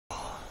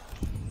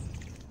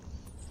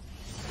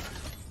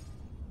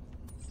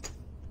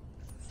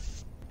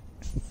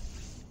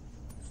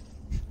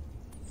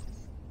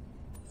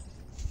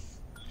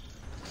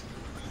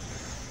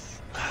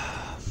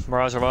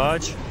Mirage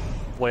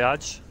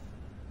Voyage.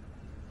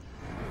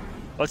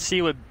 Let's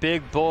see what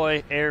Big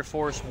Boy Air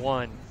Force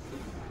One.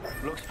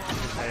 Looks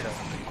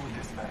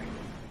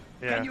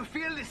yeah. Can you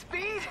feel the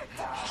speed?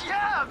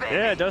 Yeah, baby.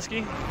 Yeah,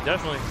 Dusky.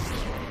 Definitely.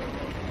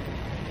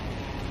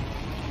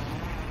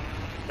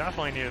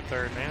 Definitely need a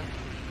third, man.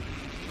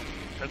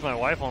 That's my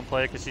wife won't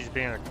play because she's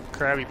being a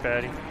Krabby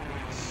Patty.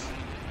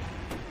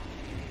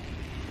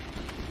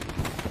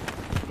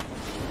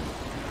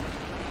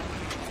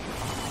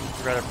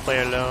 I'd rather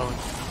play alone.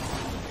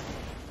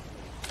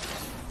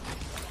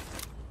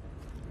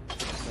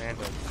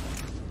 Random.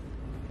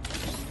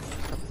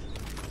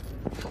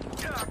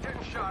 Yeah,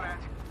 getting shot at.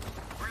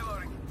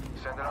 Reloading.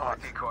 Send it on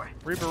decoy.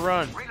 Reaper,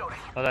 run. Reloading.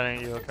 Oh, that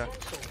ain't you, okay.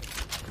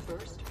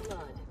 First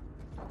blood.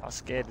 I'm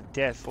scared to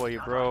death for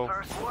you, bro.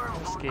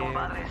 I'm scared.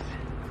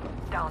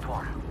 Down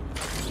one.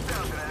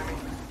 Down an enemy.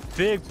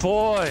 Big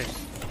boy.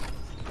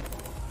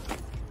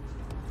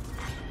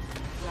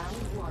 Round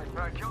one.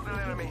 Alright, killed an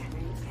enemy.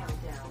 Ring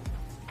countdown.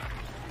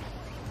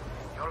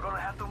 You're gonna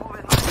have to move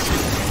it.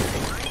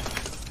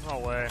 No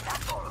way.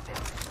 That's all of them.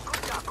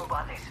 Good job,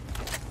 compadres.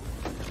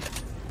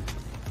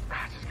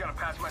 Just gotta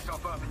patch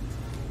myself up.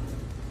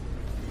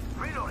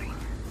 Reloading.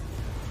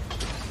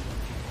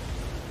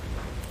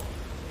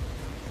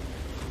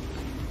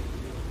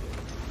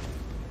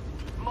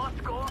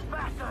 Must go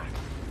faster.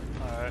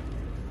 Alright.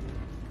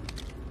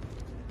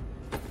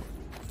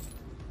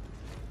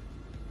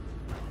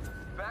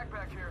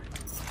 Backpack here.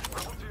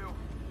 Level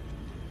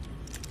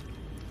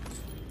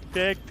 2.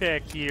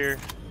 Backpack here.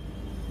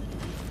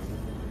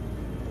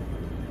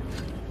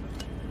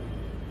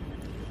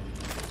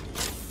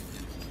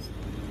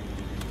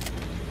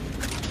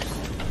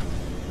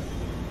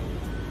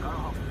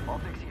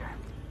 Optics here.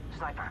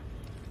 Sniper.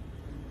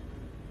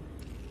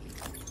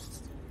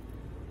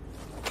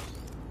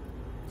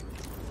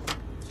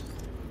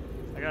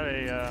 I got a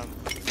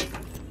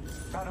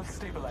Barrel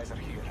stabilizer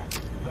here.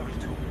 Level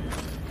 2.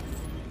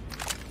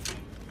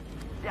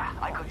 Yeah,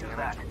 I could use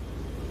that.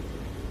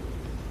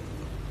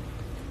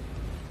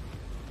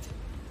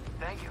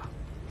 Thank you.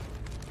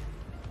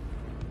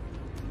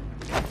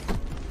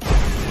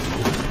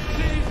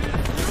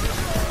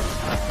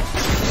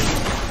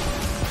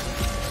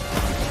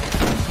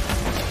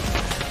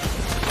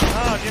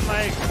 Oh, get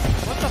my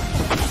what the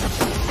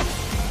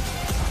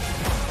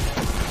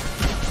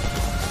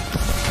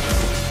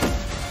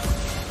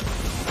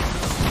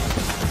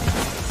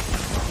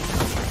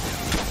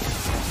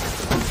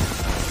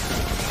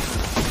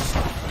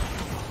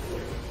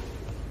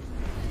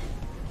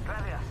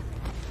Gracias.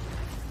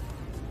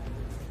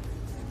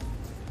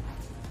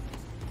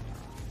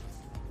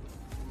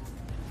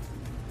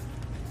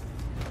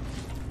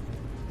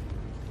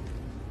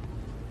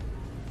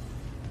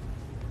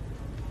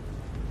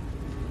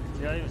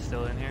 Yeah, he was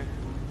still in here.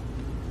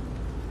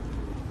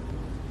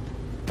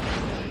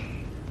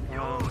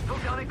 Yo,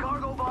 took down a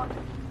cargo bot.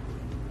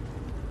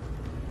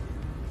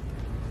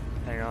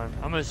 Hang on.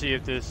 I'm gonna see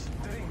if this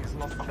The ring is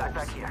not close.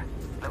 Backpack here.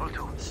 Level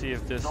 2. see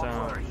if this Don't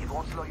worry, it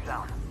won't slow you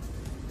down.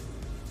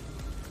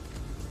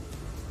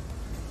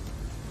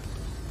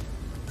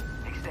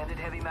 Extended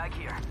heavy mag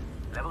here.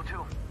 Level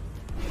 2.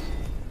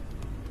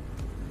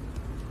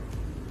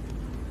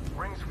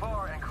 Rings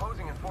far and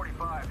closing in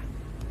 45.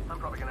 I'm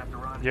probably gonna have to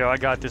run. Yo, I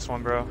got this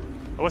one, bro.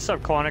 What's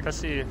up, Quanic? I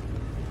see you.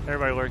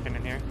 Everybody lurking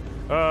in here.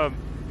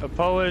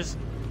 Apoas,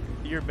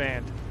 you're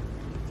banned.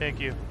 Thank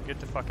you. Get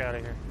the fuck out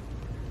of here.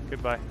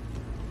 Goodbye.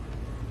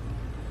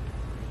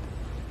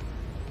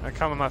 I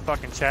come in my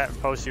fucking chat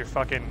and post your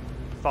fucking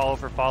follow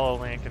for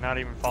follow link and not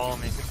even follow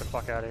me. Get the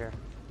fuck out of here.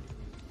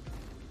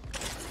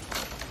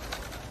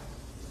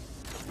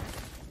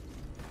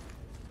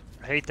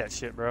 I hate that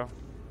shit, bro.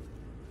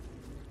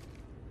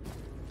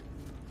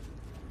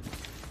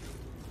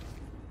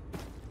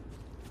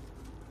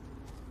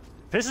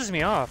 Pisses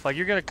me off. Like,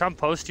 you're gonna come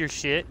post your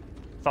shit,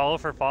 follow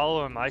for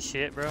follow and my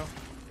shit, bro.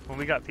 When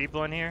we got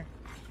people in here,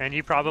 and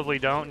you probably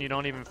don't, and you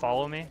don't even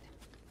follow me.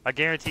 I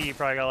guarantee you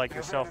probably got like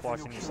yourself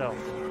watching yourself.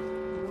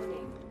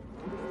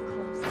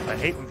 I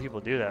hate when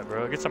people do that,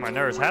 bro. It gets on my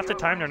nerves. Half the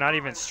time they're not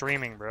even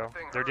streaming, bro.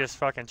 They're just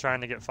fucking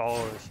trying to get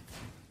followers.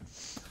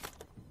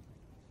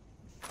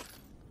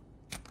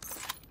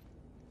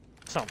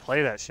 Just don't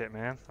play that shit,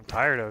 man. I'm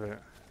tired of it.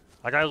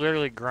 Like, I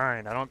literally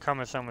grind. I don't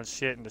come in someone's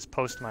shit and just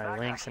post my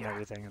links and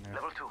everything in there.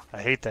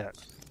 I hate that.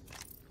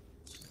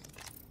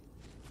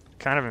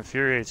 Kind of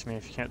infuriates me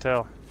if you can't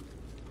tell.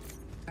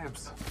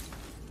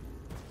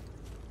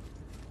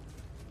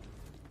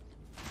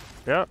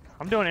 Yep,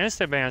 I'm doing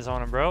instant bans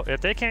on them, bro.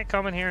 If they can't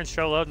come in here and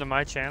show love to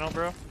my channel,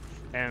 bro,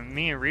 and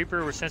me and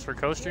Reaper, since we're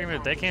co-streaming,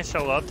 if they can't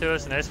show love to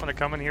us and they just want to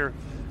come in here,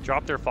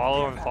 drop their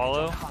follow and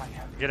follow,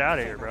 get out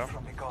of here, bro.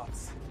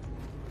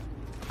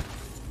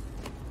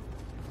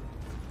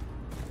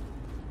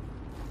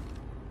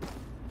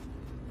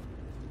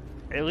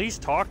 At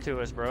least talk to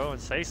us, bro, and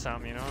say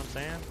something, you know what I'm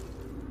saying?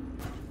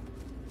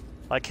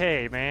 Like,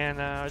 hey, man,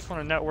 I just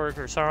want to network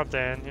or something,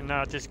 and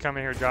not just come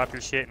in here, drop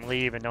your shit, and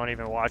leave, and don't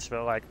even watch,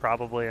 but, like,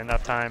 probably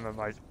enough time of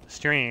my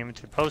stream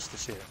to post the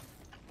shit.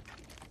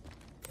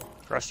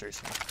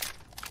 Frustrates me.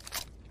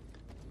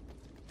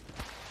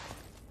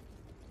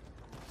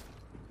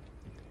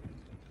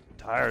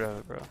 Tired of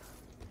it, bro.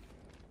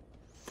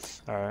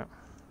 Alright.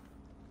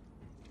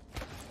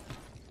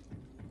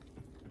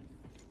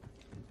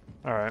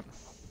 Alright.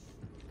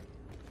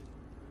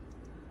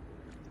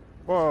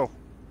 Whoa.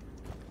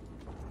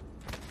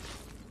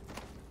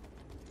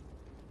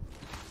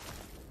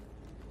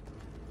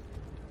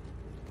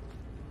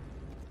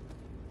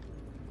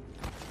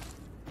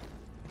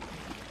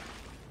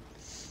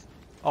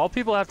 All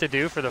people have to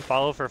do for the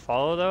follow for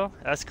follow though,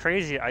 that's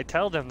crazy. I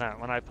tell them that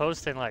when I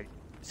post in like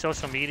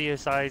social media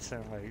sites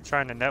and like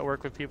trying to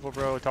network with people,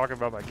 bro, talking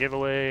about my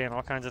giveaway and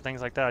all kinds of things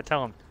like that. I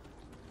tell them,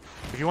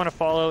 if you want to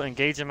follow,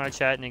 engage in my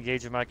chat and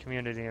engage in my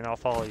community and I'll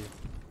follow you.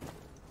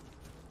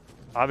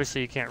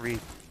 Obviously you can't read.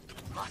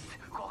 Must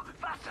go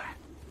faster.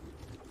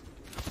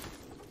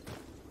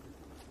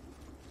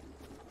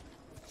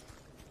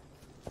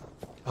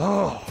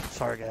 Oh,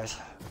 sorry guys.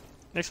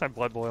 Makes my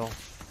blood boil.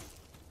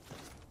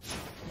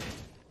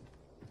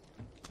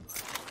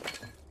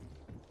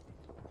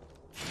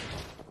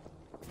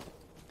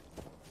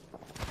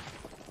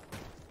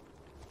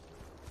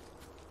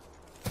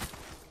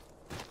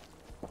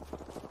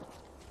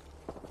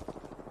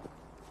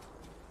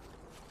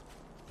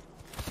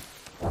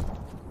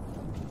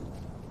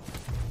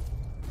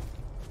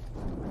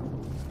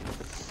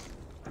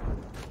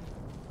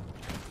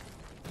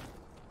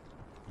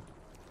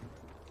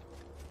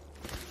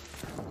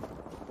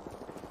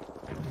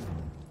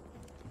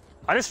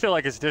 I just feel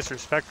like it's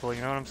disrespectful,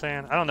 you know what I'm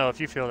saying? I don't know if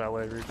you feel that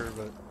way, Reaper,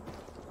 but...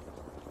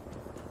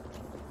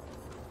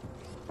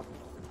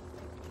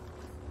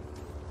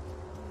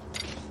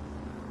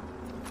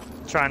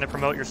 Trying to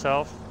promote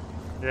yourself?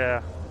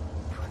 Yeah.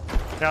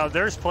 Now,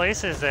 there's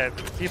places that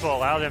people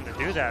allow them to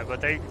do that, but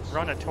they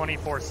run it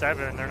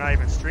 24/7 and they're not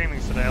even streaming,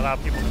 so they allow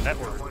people to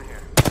network.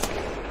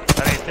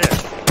 That ain't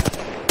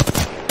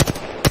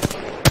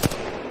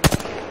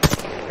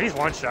it. He's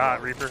one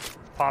shot, Reaper.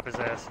 Pop his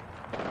ass.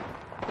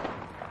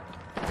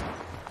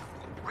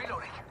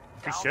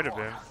 He should have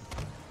been.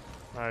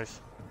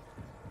 Nice.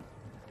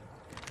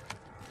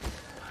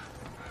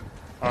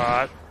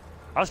 I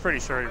was pretty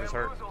sure he was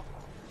hurt.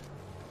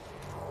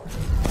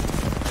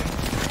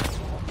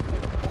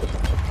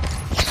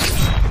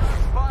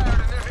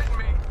 Fired and they're hitting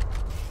me.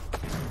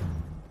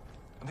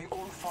 The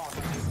old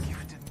father has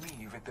gifted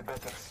me with the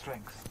better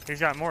strength. He's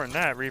got more than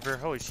that, Reaper.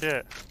 Holy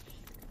shit.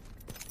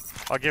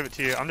 I'll give it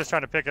to you. I'm just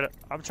trying to pick it up.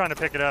 I'm trying to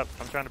pick it up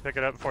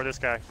before this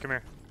guy. Come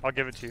here. I'll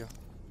give it to you.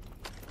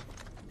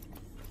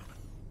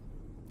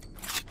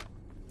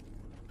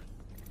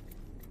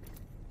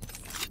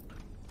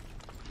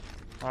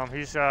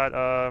 He's got,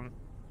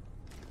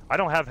 I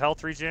don't have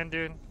health regen,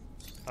 dude.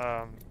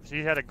 So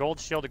he had a gold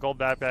shield, a gold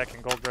backpack,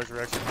 and gold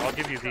resurrection. I'll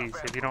give you these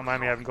if you don't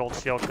mind me having gold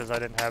shield because I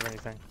didn't have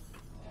anything.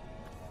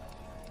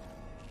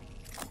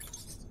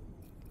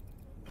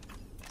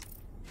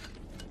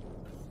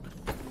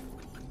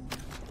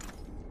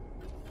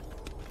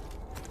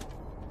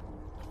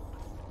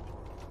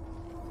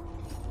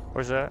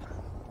 Where's that?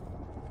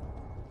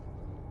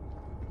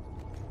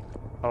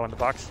 Oh, in the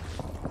box?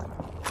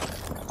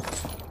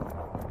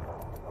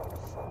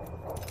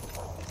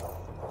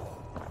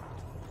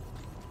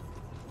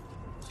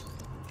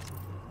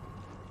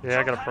 Yeah,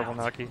 I got a purple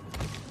Naki.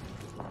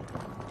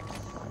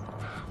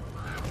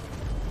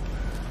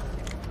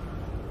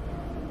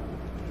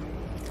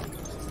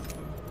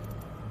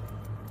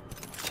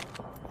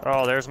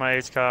 Oh, there's my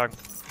H.S.K.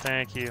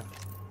 Thank you.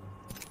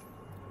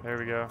 There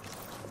we go.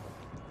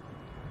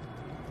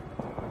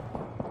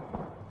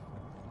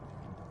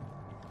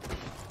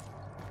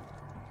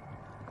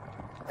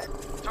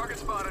 Target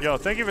spotted. Yo,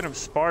 thank you for them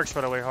sparks,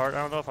 by the way, Hart.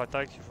 I don't know if I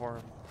thanked you for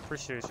them.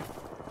 Appreciate you.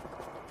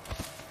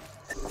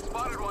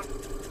 Spotted one.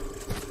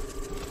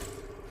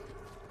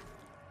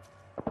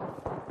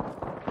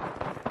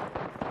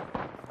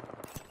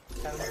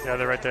 Yeah,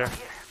 they're right there.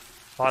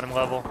 Bottom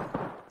level.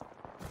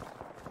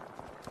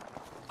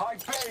 I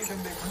bathe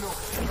in the blue.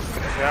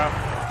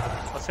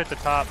 Yeah. Let's hit the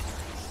top.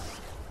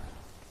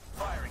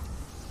 Firing.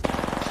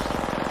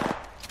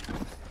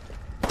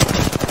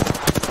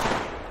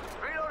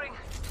 Reloading.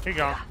 Keep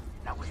going.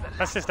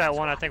 That's just that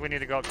one. I think we need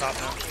to go up top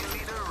now. Okay,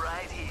 leader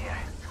right here.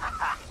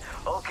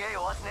 Okay,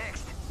 what's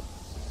next?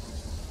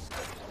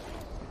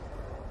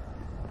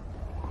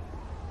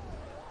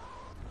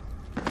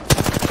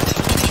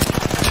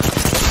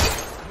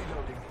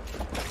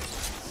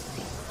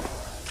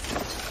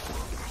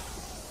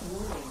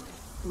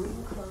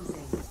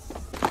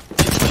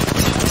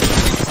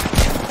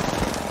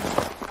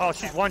 Oh,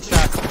 she's one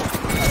shot.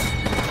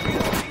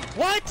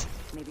 What?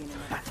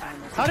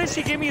 How did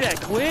she give me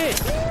that quick?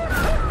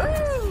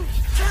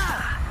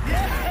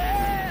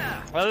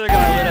 My other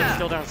guy lit up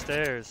still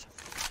downstairs.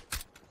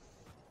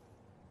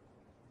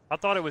 I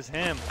thought it was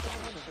him.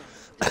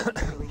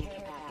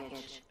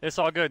 It's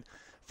all good.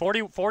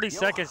 40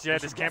 seconds, yeah,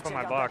 just camp on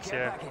my box,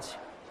 yeah.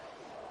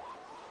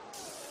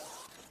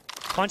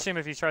 Punch him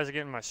if he tries to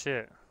get in my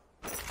shit.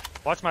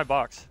 Watch my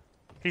box.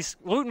 He's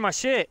looting my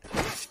shit.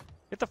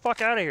 Get the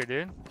fuck out of here,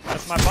 dude.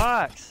 That's my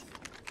box.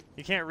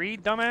 You can't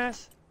read,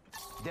 dumbass?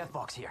 Death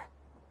box here.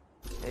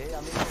 Hey,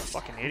 I'm in.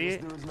 Fucking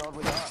idiot. This dude's not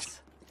with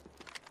us.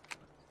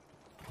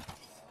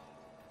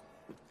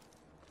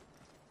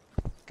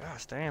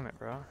 Gosh damn it,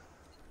 bro.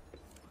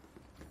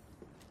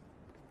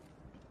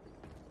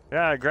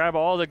 Yeah, grab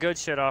all the good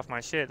shit off my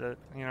shit that,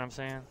 you know what I'm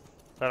saying?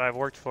 That I've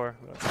worked for.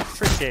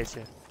 Appreciate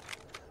you.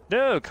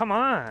 Dude, come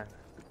on.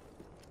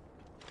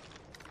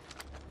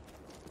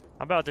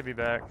 I'm about to be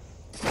back.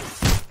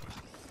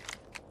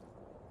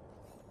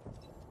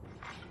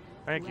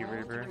 Thank you,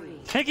 Reaper.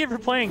 Thank you for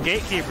playing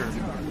Gatekeeper.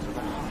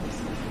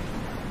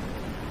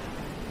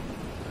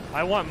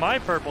 I want my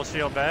purple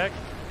shield back.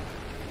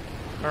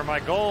 Or my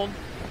gold.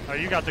 Oh,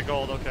 you got the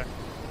gold, okay.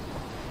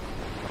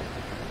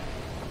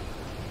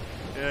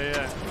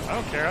 Yeah. I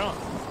don't care.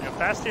 You know,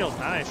 fast steel's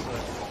nice,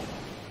 but...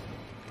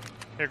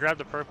 Here, grab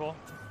the purple.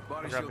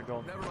 I'll grab the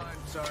gold. Never mind,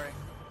 sorry.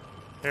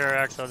 Here,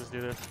 Axe, I'll just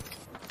do this.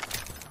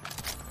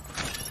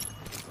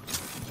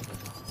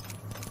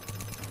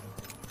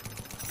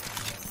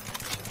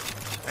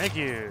 Thank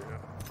you.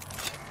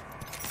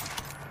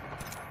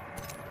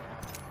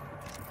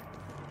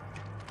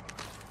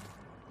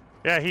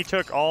 Yeah, he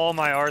took all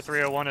my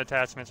R301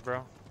 attachments,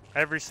 bro.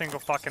 Every single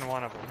fucking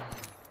one of them.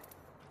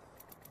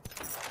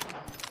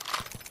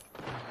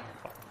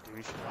 Fucking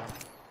douche, bro.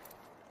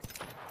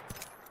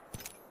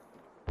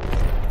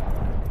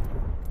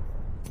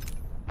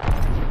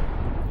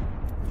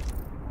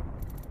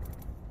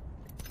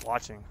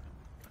 Watching.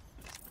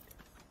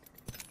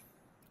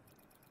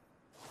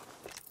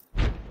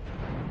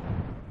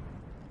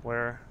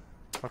 Where?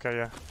 Okay,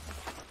 yeah.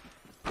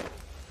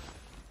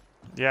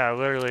 Yeah,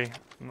 literally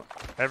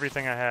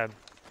everything I had.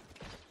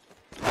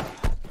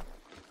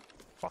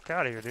 Fuck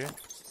out of here, dude.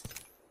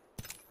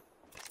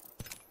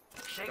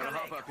 Shake a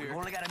leg. We've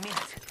only got a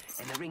minute,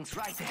 and the ring's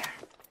right there.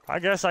 I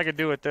guess I could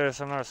do with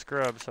this. I'm not a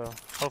scrub, so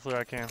hopefully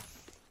I can.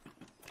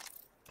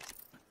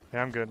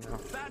 Yeah, I'm good now.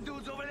 Bad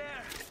dude's over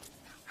there.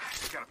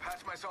 Just gotta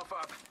patch myself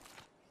up.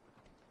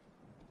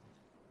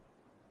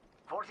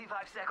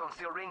 45 seconds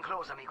till ring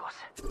close, amigos.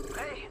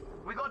 Hey,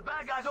 we got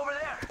bad guys over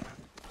there.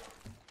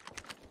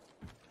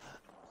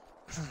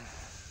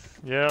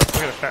 Yeah, look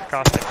at a fat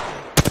caustic.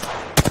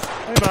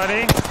 Hey,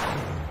 buddy.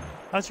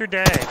 How's your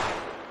day?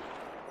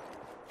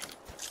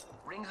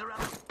 Rings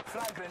around.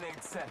 Flag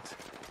grenade sent.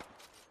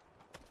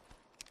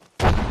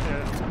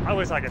 Yeah, I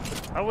wish I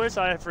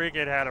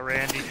freaking had a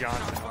Randy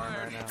Johnson arm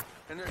right now.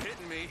 And they're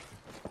hitting me.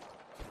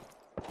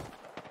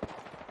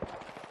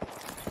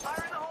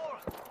 Fire in the hole.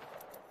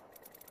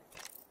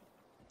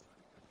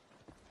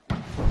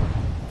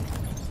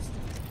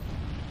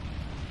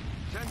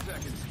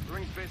 The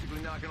ring's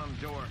basically knocking on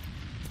the door.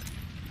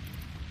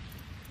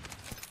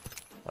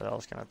 What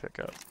else can I pick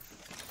up?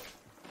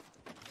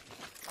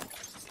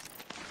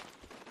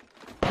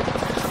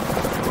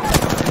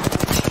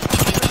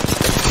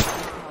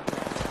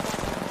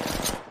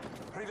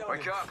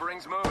 Wake up,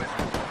 ring's moving.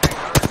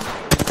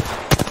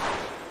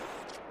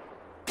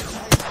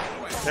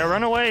 Yeah,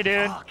 run away,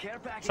 dude. Oh, care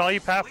package. That's all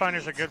you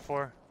Pathfinders are good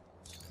for.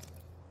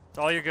 That's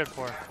all you're good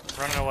for.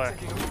 Running away.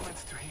 Taking a moment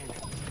to heal.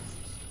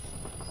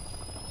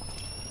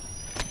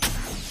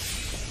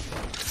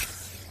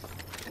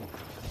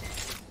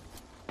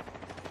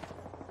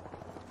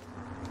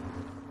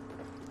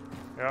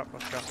 Yep,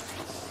 let's go.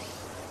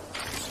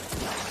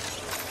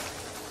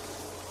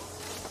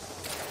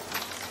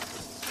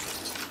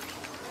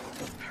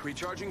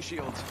 Recharging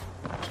shields.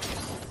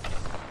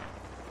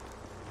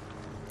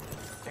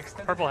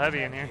 Extended Purple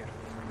heavy in here.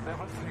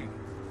 Level 3.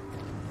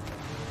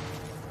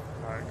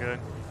 Alright, good.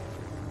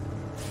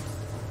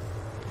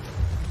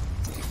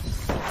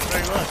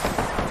 Hey, look.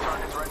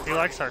 He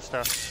likes our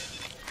stuff.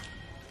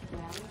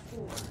 Round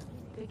 4.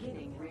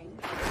 Beginning ring.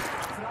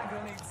 Flag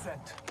grenade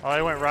sent. Oh,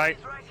 he went right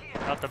Right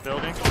here. out the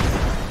building.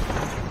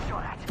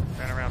 Shot at.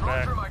 Ran around Throw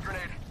back. through my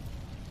grenade.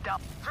 Down.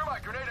 Throw my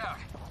grenade out.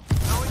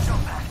 Throwing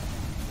jump pad.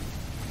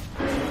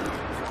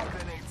 Flag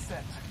grenade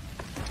sent.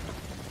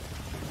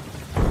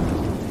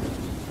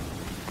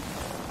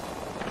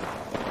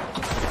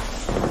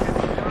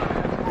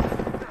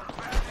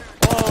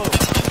 Whoa!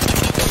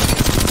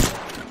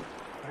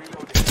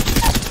 Reloading.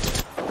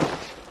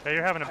 Hey,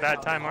 you're having a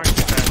bad time, aren't you,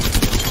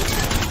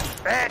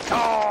 Bat?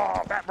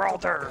 Bat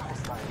Gibraltar!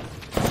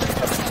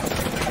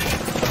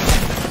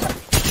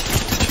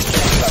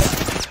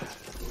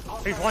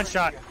 He's one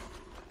shot.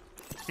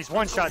 He's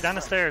one shot down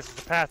the stairs.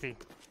 It's a pathy.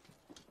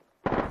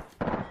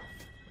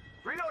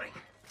 Reloading.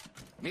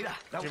 Mira.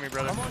 Give me,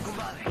 brother. Come on,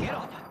 compadre. Get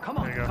up. Come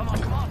on. There you go. Come on.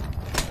 Come on.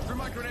 Threw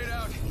my grenade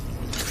out.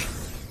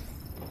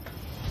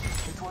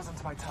 It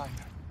wasn't my time.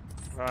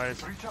 Right.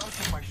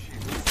 Recharging my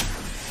shield.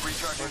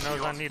 Recharging Lord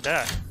knows I shields. need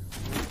that.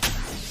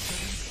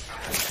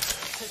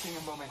 Taking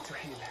a moment to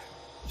heal.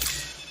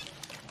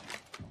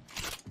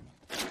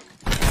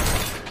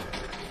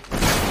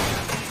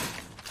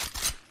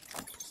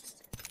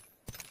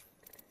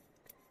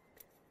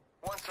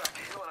 One sec,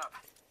 healing up.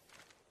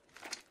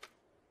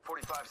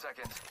 45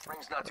 seconds.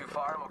 Ring's not too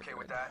far, I'm okay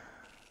with that.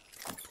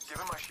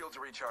 Giving my shields a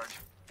recharge.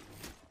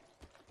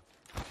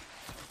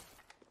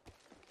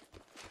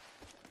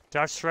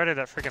 Josh shredded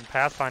that freaking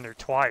Pathfinder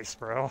twice,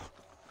 bro.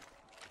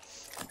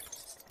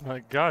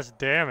 Like, gosh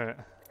damn it.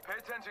 Pay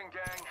attention,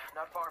 gang.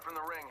 Not far from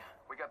the ring.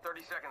 We got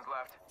 30 seconds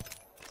left.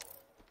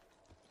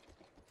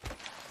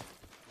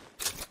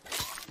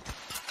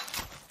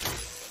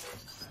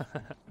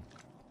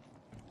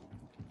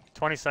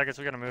 20 seconds,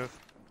 we gotta move.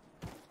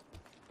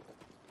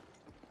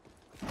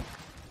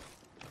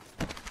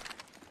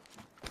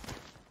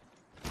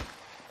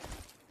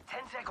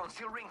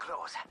 Still ring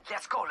close.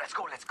 Let's go, let's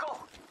go, let's go.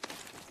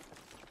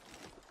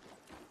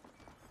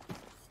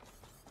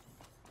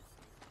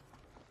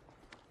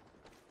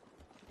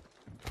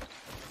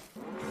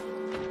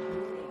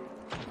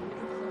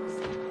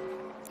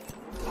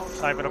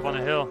 Type it up on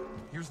the hill.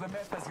 Use the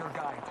map as your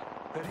guide.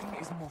 The ring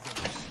is moving.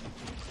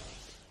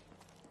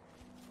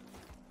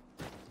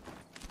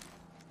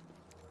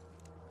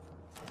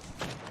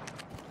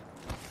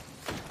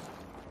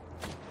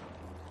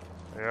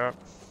 Yep.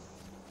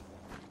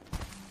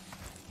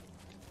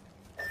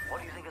 What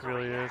do you think is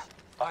Really over is.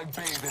 I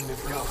bathe in the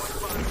blood.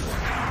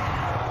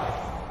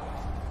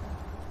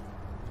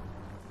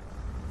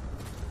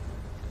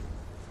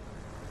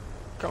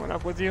 Coming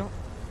up with you.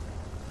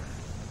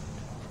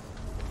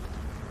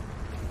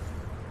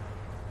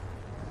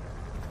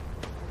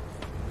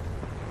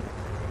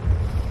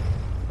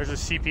 There's a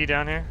CP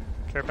down here.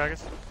 Care package.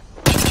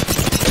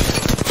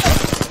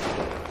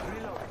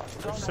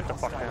 Sit the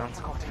fuck down.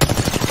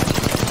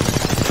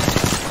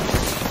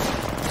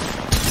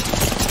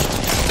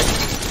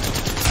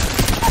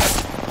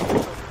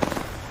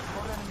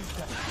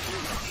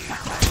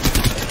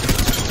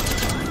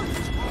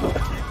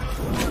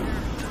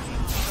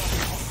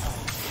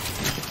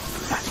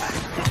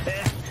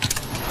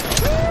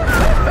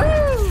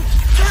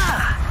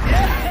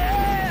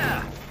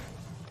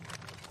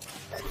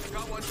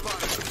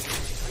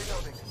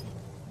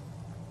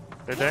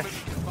 Did they?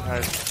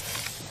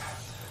 Nice.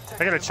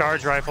 I got a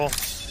charge rifle.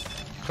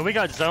 So we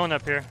got zone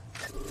up here.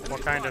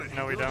 What kind of?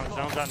 No, we don't.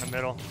 Zone's out in the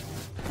middle.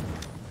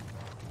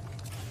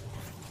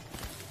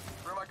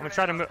 I'm gonna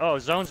try to move. Oh,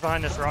 zone's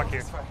behind this rock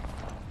here.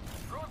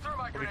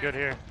 We'll be good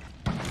here.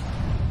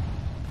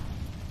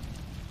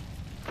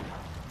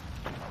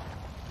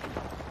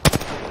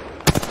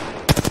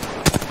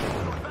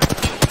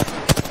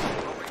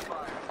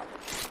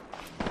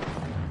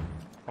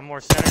 One more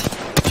center.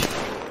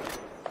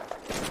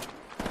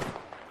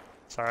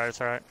 It's alright,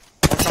 it's alright.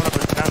 One coming up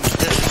with down the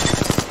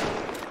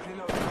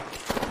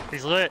pit.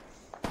 He's lit.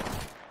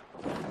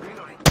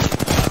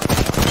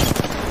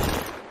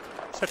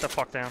 Sit the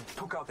fuck down.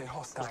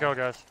 Let's go,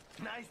 guys.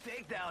 Nice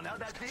takedown. How'd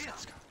that feel?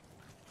 Let's go.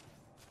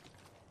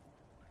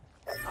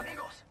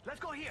 Amigos, let's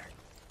go here.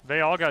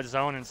 They all got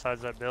zone inside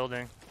that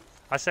building.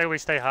 I say we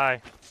stay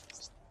high.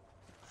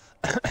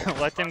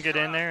 Let them get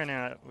in there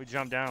and we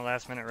jump down at the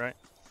last minute, right?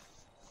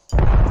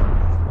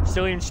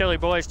 Still eating chili,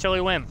 boys.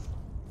 Chili win.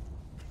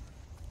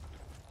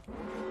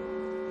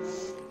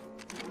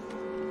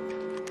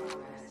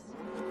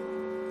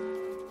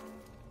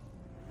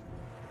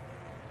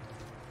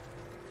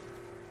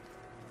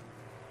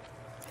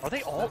 Are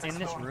they all in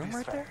this room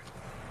right there?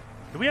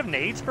 Do we have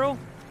nades, bro?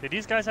 Did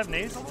these guys have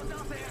nades?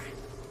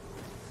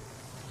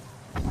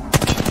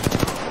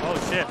 Oh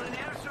shit.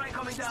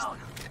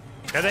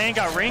 Yeah, they ain't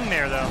got ring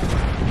there though.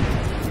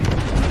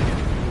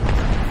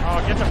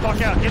 Oh, get the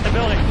fuck out. Get in the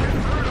building.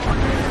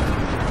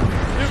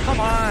 Dude, come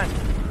on.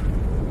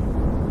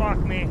 Fuck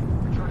me.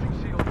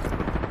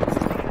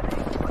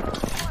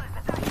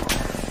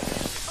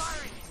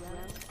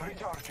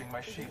 Recharging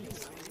my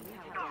shields.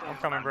 I'm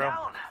coming, bro.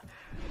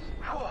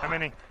 How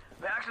many?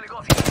 They actually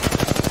got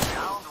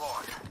down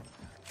one.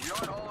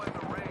 You're all in the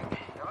ring.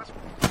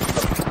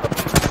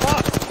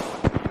 Fuck!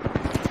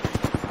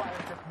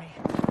 Fired at me.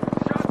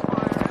 Shots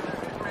fired.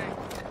 Hit me.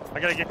 I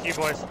gotta get to you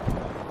boys.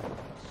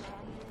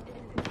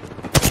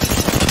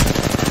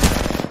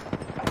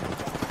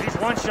 He's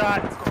one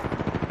shot.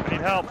 I need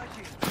help.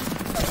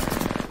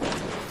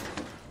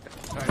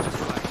 Alright, just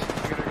relax.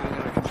 I got everything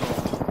under control.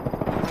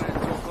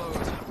 Door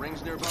closed.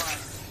 Rings nearby.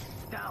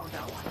 Down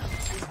that one.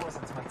 This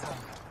wasn't my time.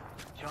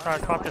 Try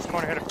to cop this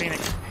corner head of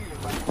Phoenix.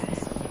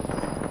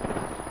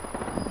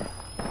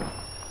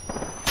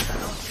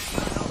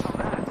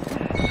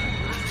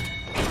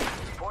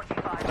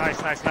 Nice,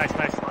 nice, nice,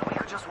 nice. We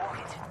could just walk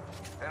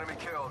it. Enemy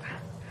killed.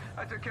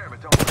 I took care of it.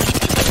 Don't worry.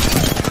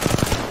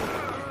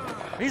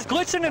 He's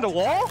glitching in the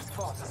wall?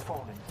 Don't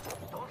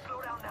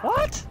slow down now.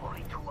 What?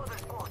 Only 2 other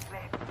spots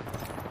left.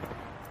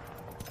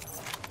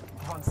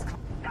 Once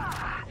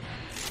Ah!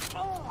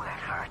 Oh, that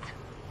hurt.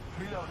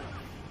 reloading.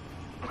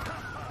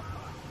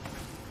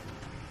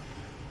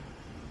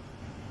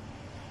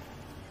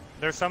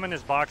 There's some in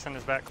this box in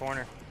this back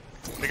corner.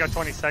 We got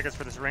 20 seconds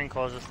for this ring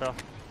closes though.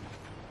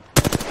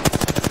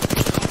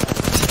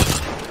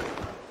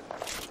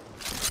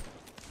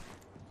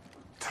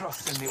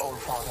 Trust in the All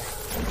Father.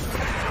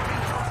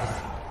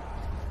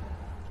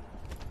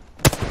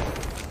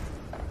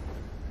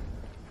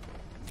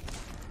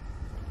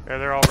 Yeah,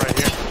 they're all right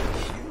here.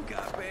 You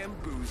got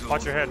bamboozled.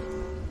 Watch your head.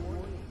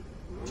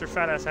 Get your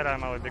fat ass head out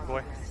of my way, big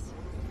boy.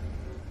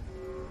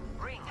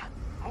 Ring.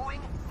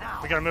 Moving now.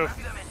 We gotta move.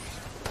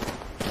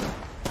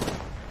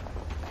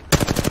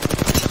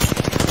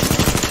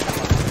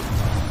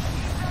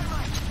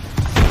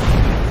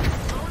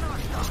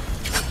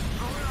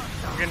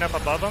 I'm getting up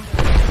above them.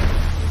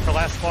 It's the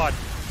last squad.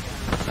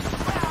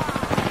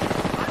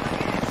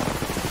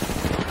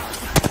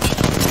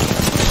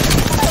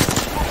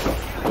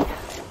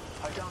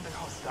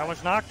 How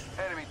much knocked?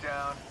 Enemy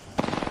down.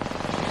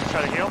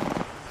 Try to heal.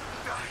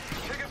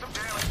 Taking some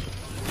damage.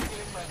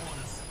 Healing my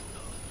wounds.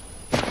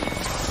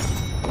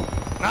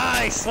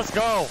 Nice! Let's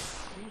go!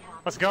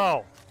 Let's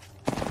go!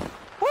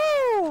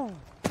 Woo!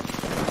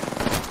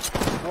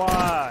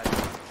 What?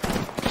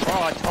 Bro,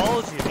 I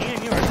told you, me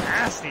and you are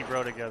nasty,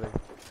 bro, together.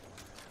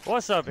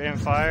 What's up,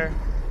 Empire?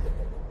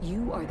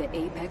 You are the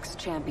Apex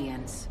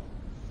champions.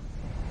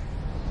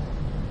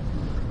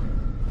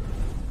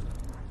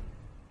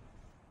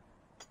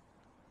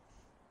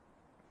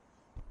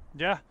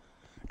 Yeah.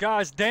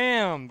 Guys,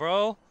 damn,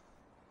 bro.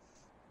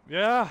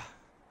 Yeah.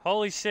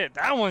 Holy shit,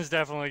 that one's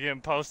definitely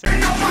getting posted.